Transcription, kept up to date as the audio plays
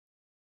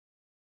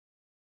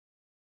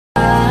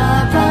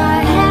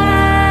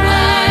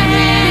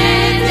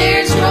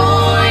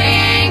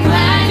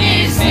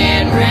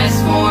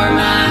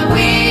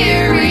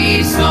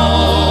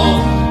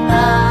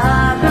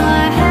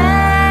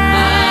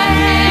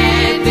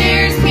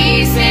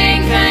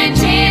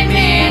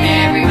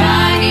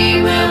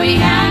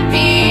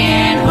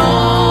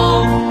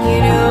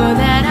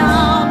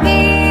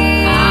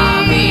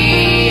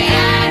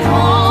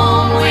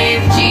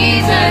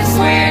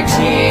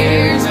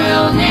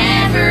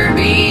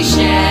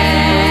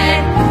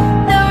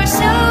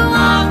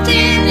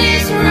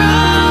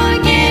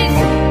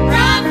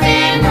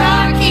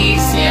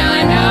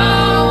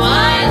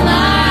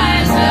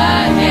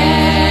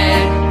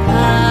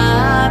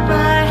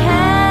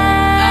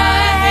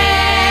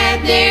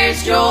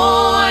there's joy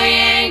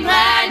and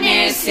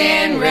gladness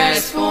and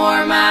rest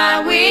for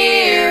my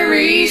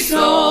weary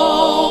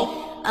soul.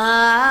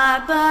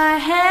 Up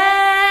ahead,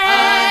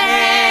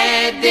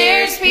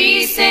 there's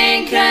peace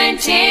and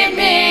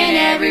contentment.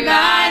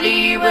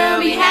 Everybody will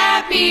be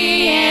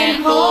happy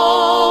and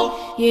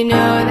whole. You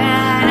know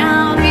that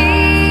I'll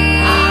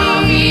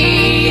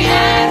be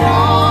at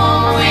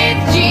home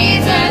with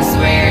Jesus,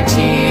 where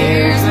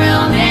tears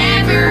will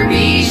never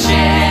be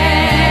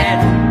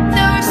shed.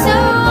 Though so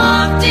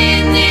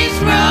often this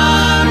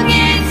road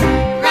gets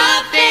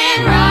rough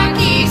and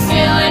rocky,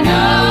 still I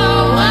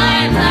know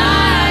what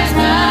lies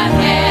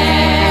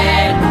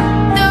ahead.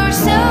 Though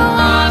so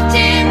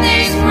often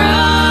this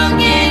road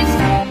gets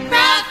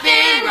rough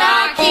and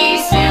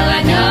rocky, still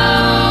I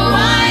know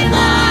what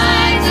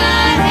lies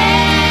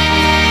ahead.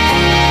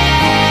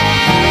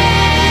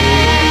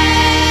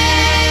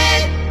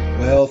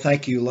 Well,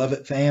 thank you,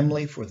 Lovett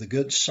family, for the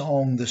good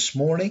song this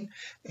morning.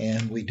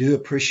 And we do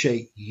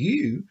appreciate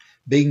you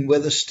being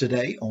with us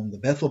today on the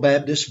Bethel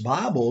Baptist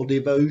Bible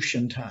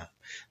Devotion Time.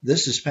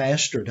 This is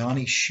Pastor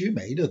Donnie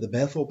Shoemate of the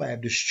Bethel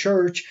Baptist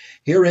Church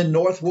here in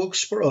North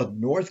Wilkesboro,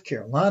 North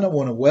Carolina. I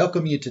want to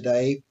welcome you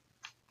today.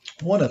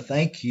 I want to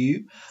thank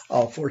you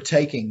for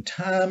taking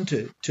time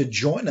to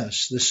join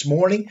us this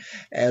morning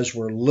as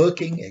we're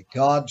looking at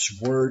God's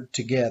Word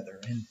together.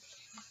 And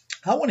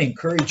I want to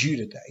encourage you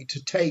today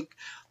to take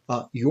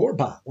your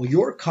Bible,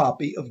 your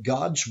copy of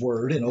God's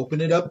Word, and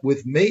open it up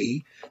with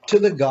me to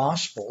the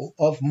Gospel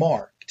of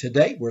Mark.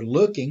 Today we're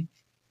looking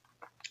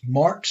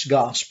Mark's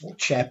Gospel,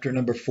 chapter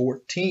number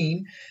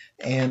 14.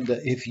 And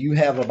if you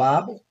have a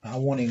Bible, I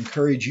want to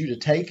encourage you to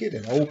take it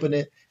and open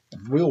it,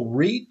 and we'll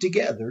read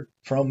together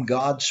from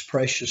God's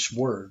precious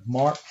Word.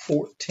 Mark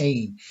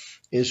 14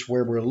 is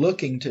where we're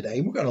looking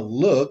today. We're going to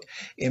look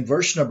in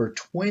verse number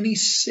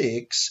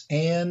 26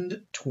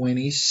 and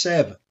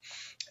 27.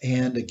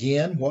 And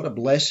again, what a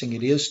blessing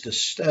it is to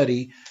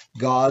study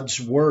God's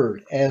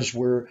Word. As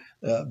we're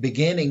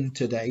beginning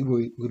today,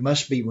 we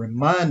must be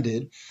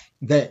reminded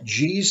that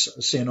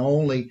Jesus, in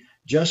only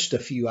just a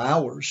few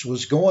hours,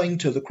 was going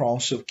to the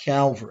cross of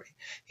Calvary.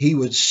 He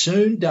would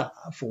soon die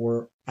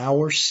for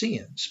our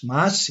sins,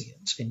 my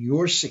sins and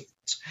your sins,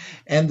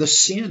 and the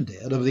sin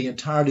debt of the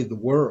entirety of the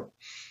world.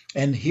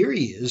 And here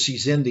he is,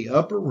 he's in the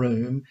upper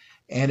room,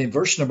 and in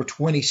verse number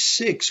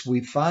 26,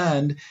 we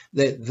find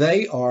that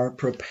they are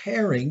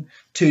preparing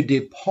to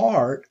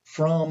depart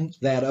from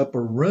that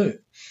upper room.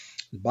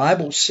 The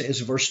Bible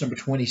says, verse number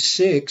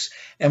 26,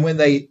 and when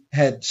they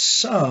had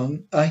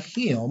sung a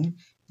hymn,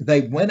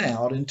 they went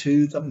out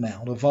into the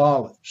Mount of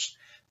Olives.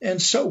 And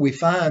so we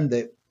find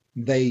that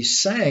they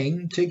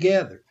sang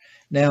together.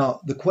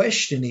 Now, the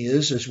question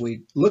is, as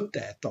we looked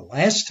at the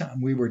last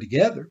time we were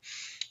together,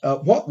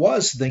 what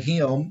was the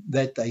hymn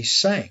that they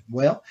sang?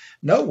 Well,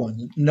 no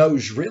one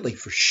knows really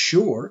for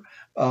sure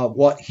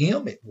what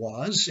hymn it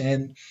was,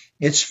 and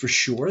it's for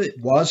sure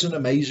it wasn't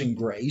Amazing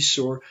Grace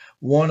or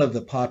one of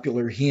the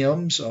popular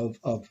hymns of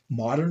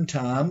modern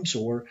times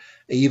or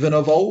even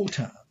of old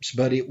times,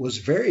 but it was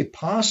very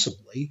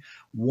possibly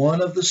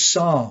one of the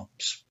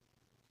Psalms.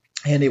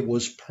 And it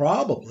was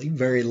probably,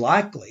 very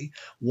likely,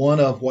 one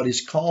of what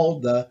is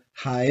called the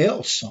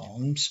Hallel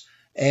Psalms,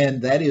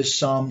 and that is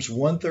Psalms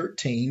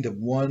 113 to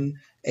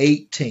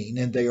 118.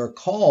 And they are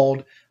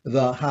called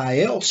the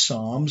Hallel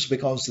Psalms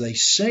because they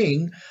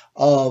sing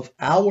of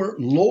our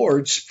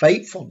Lord's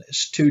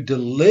faithfulness to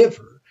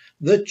deliver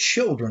the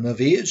children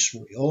of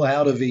Israel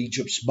out of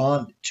Egypt's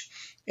bondage.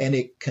 And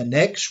it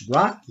connects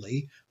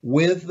rightly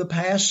with the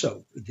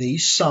Passover.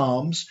 These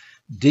Psalms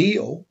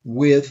deal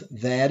with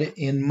that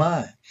in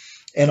mind.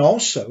 And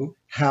also,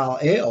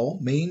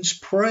 Hallel means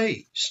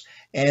praise.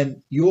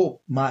 And you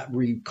might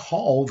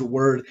recall the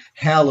word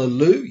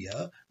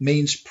hallelujah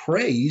means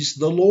praise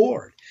the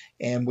Lord.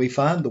 And we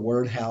find the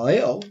word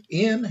Hallel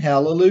in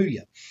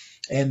hallelujah.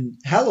 And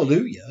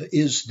hallelujah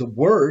is the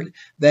word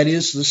that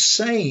is the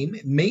same,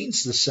 it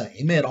means the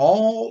same in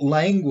all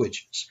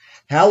languages.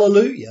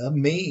 Hallelujah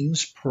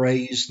means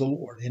praise the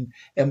Lord.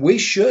 And we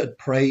should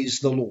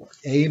praise the Lord.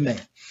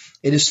 Amen.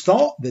 It is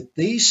thought that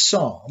these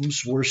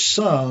psalms were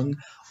sung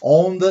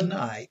on the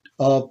night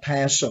of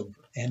Passover.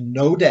 And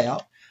no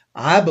doubt,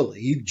 I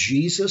believe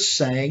Jesus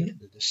sang,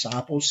 the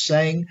disciples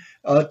sang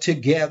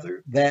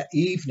together that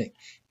evening.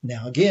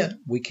 Now again,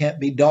 we can't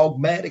be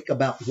dogmatic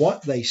about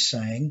what they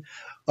sang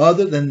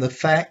other than the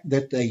fact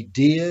that they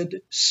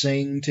did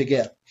sing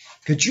together.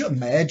 Could you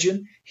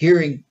imagine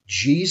hearing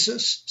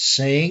Jesus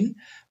sing?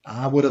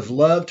 I would have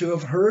loved to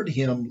have heard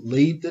him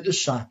lead the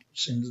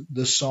disciples in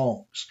the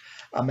songs.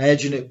 I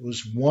imagine it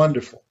was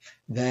wonderful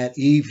that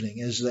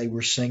evening as they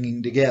were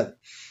singing together.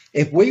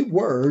 If we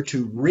were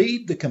to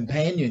read the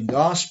companion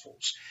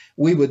Gospels,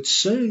 we would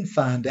soon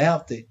find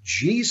out that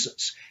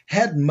Jesus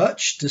had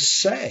much to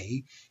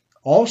say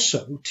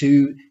also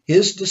to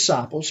his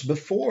disciples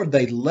before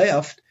they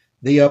left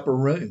the upper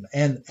room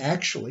and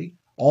actually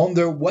on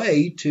their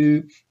way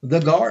to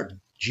the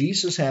garden.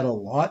 Jesus had a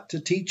lot to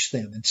teach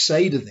them and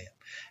say to them.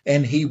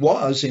 And he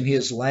was in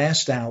his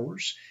last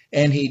hours.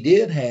 and he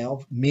did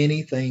have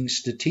many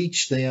things to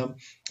teach them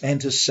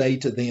and to say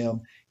to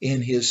them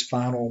in his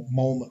final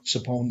moments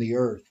upon the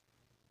earth.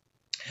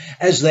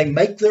 As they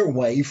make their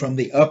way from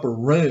the upper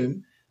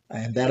room,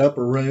 and that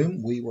upper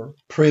room, we were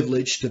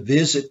privileged to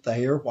visit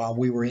there while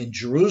we were in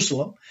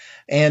Jerusalem.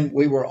 And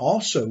we were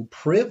also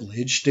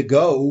privileged to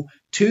go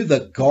to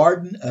the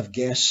Garden of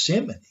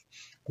Gethsemane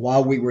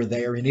while we were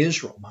there in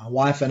Israel. My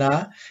wife and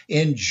I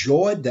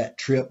enjoyed that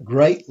trip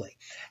greatly.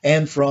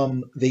 And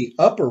from the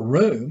upper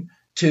room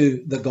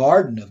to the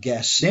Garden of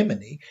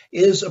Gethsemane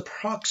is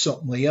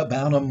approximately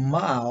about a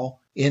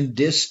mile in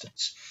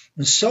distance.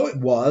 And so it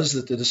was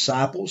that the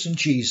disciples and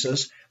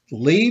Jesus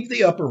leave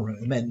the upper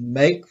room and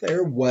make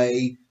their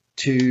way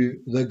to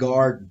the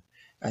garden.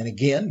 And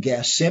again,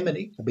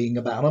 Gethsemane being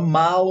about a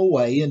mile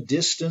away in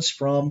distance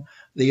from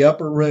the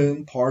upper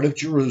room part of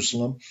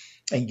Jerusalem.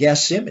 And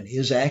Gethsemane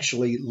is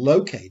actually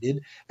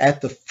located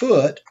at the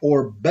foot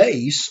or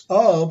base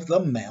of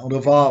the Mount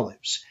of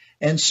Olives.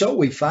 And so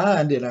we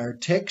find in our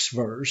text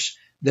verse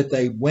that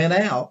they went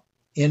out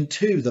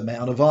into the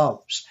Mount of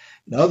Olives.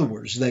 In other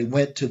words, they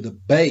went to the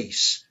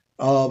base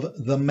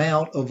of the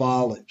Mount of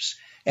Olives.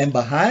 And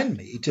behind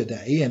me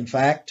today, in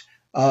fact,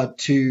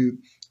 to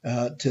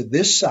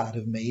this side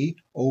of me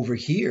over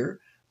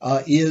here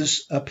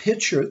is a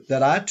picture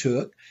that I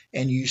took,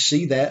 and you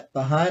see that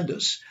behind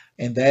us.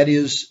 And that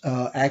is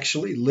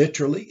actually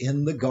literally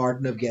in the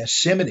Garden of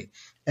Gethsemane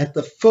at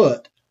the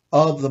foot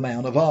of the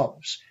Mount of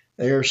Olives.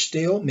 There are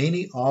still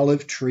many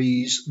olive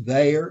trees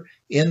there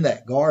in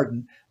that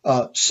garden.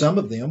 Some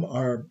of them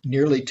are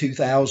nearly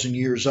 2,000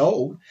 years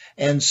old,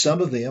 and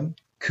some of them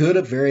could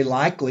have very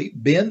likely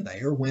been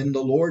there when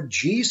the Lord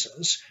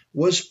Jesus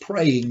was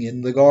praying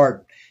in the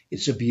garden.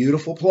 It's a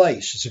beautiful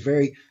place. It's a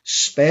very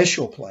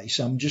special place.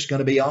 I'm just going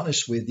to be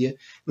honest with you. It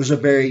was a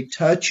very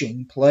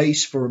touching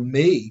place for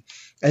me.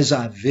 As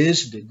I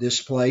visited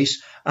this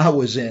place, I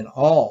was in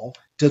awe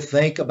to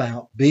think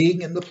about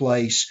being in the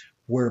place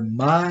where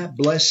my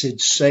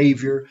blessed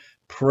Savior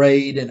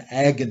prayed in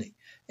agony.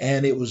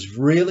 And it was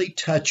really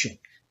touching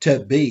to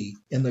be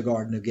in the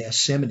Garden of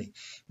Gethsemane.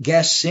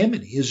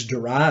 Gethsemane is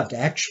derived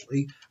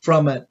actually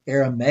from an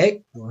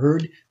Aramaic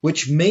word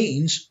which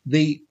means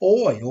the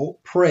oil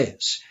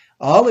press.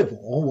 Olive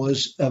oil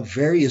was a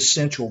very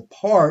essential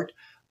part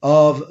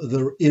of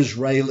the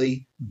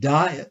Israeli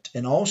diet,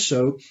 and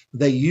also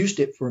they used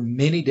it for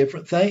many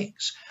different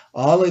things.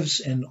 Olives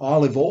and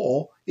olive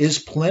oil is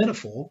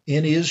plentiful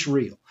in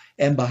Israel,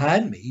 and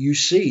behind me you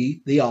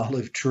see the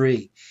olive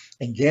tree.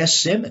 In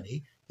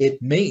Gethsemane, it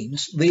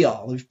means the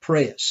olive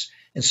press.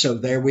 And so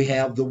there we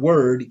have the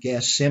word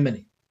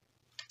Gethsemane.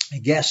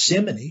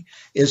 Gethsemane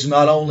is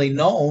not only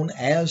known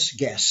as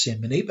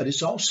Gethsemane, but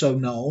it's also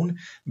known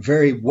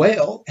very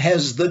well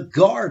as the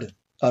Garden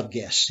of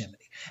Gethsemane.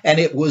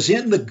 And it was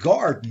in the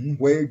garden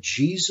where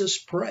Jesus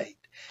prayed.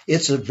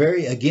 It's a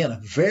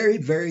very,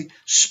 very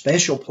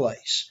special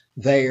place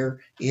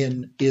there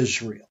in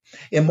Israel.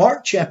 In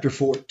Mark chapter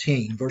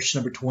 14, verse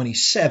number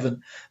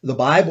 27, the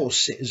Bible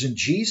says, "And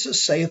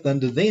Jesus saith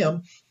unto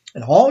them,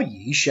 And all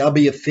ye shall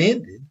be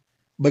offended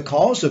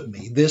because of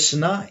me this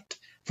night.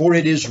 For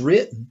it is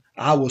written,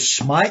 I will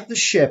smite the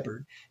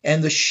shepherd,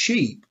 and the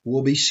sheep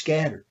will be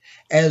scattered."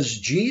 As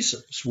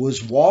Jesus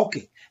was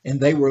walking,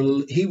 and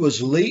he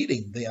was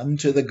leading them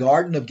to the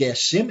Garden of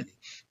Gethsemane,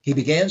 he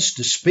begins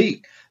to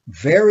speak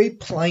very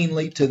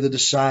plainly to the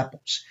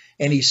disciples.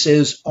 And he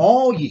says,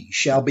 "All ye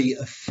shall be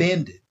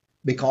offended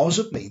because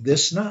of me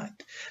this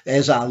night."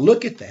 As I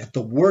look at that,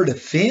 the word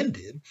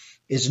offended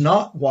is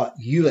not what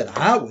you and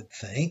I would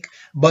think,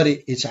 but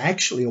it's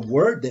actually a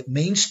word that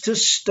means to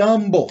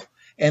stumble.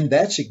 And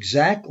that's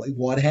exactly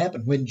what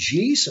happened. When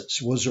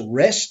Jesus was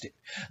arrested,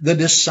 the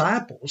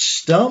disciples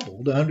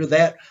stumbled under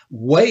that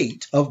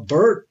weight of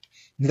burden.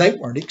 They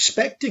weren't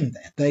expecting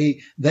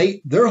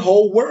that. Their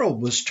whole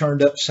world was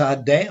turned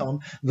upside down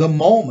the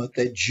moment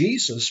that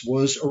Jesus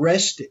was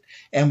arrested.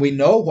 And we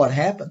know what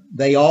happened.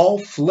 They all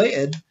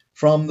fled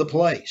from the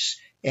place,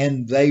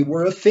 and they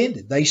were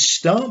offended. They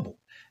stumbled.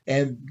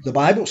 And the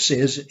Bible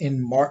says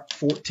in Mark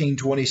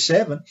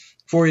 14:27,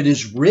 "For it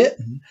is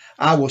written,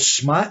 I will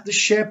smite the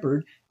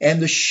shepherd,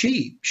 and the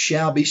sheep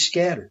shall be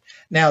scattered."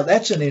 Now,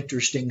 that's an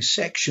interesting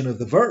section of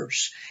the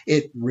verse.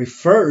 It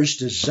refers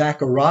to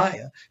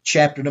Zechariah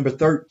chapter number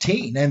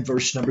 13 and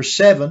verse number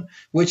 7,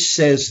 which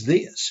says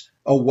this,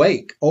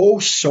 "Awake, O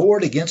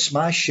sword, against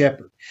my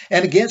shepherd,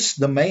 and against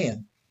the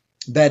man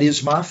that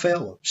is my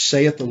fellow,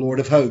 saith the Lord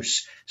of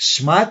hosts.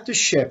 Smite the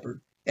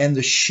shepherd, and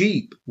the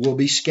sheep will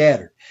be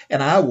scattered,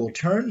 and I will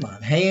turn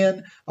my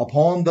hand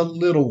upon the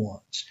little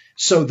ones."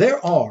 So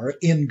there are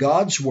in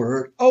God's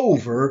word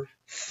over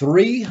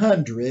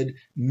 300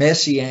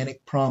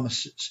 messianic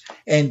promises,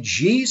 and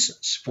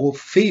Jesus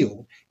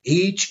fulfilled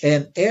each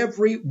and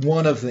every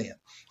one of them.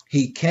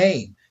 He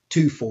came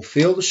to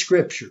fulfill the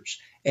scriptures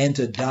and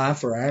to die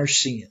for our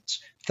sins.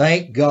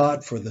 Thank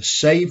God for the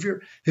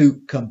Savior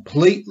who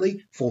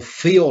completely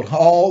fulfilled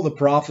all the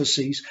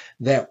prophecies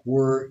that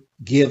were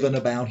given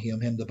about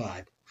him in the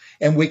Bible.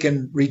 And we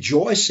can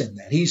rejoice in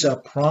that. He's a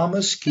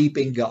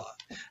promise-keeping God.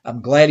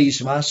 I'm glad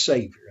He's my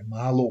Savior and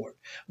my Lord.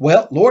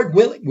 Well, Lord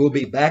willing, we'll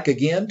be back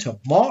again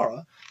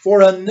tomorrow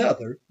for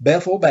another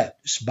Bethel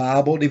Baptist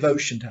Bible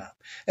devotion time.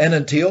 And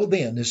until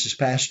then, this is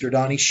Pastor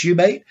Donnie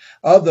Shoemate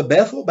of the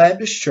Bethel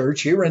Baptist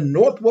Church here in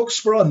North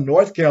Wilkesboro,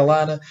 North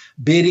Carolina,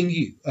 bidding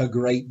you a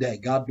great day.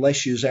 God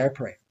bless you is our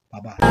prayer.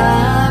 Bye-bye.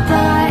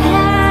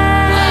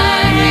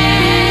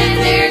 Ahead,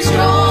 there's joy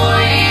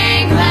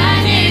and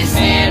gladness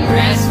and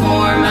rest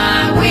for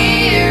my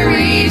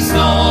weary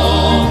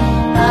soul.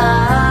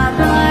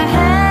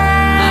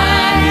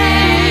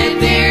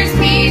 Ahead, there's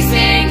peace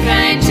and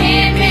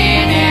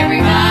contentment.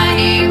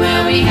 Everybody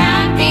will be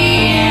happy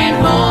and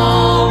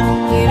whole.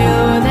 You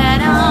know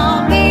that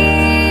I'll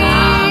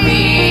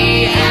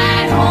be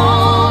at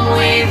home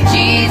with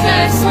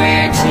Jesus,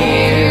 where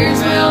tears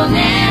will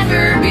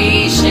never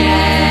be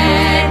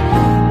shed.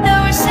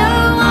 Though so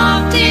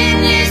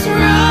often this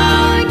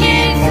road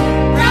gets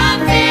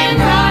rough and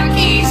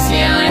rocky,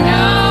 still I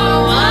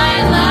know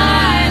what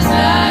lies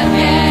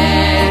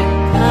ahead.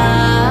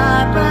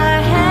 Up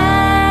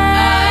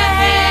ahead,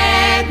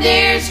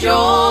 there's joy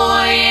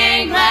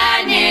and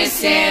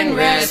gladness and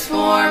rest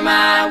for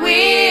my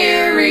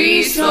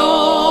weary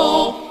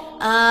soul.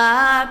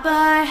 Up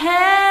ahead,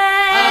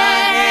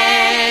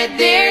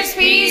 there's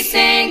peace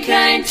and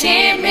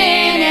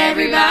contentment.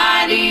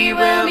 Everybody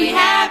will be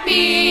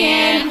happy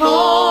and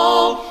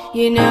whole.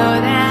 You know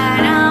that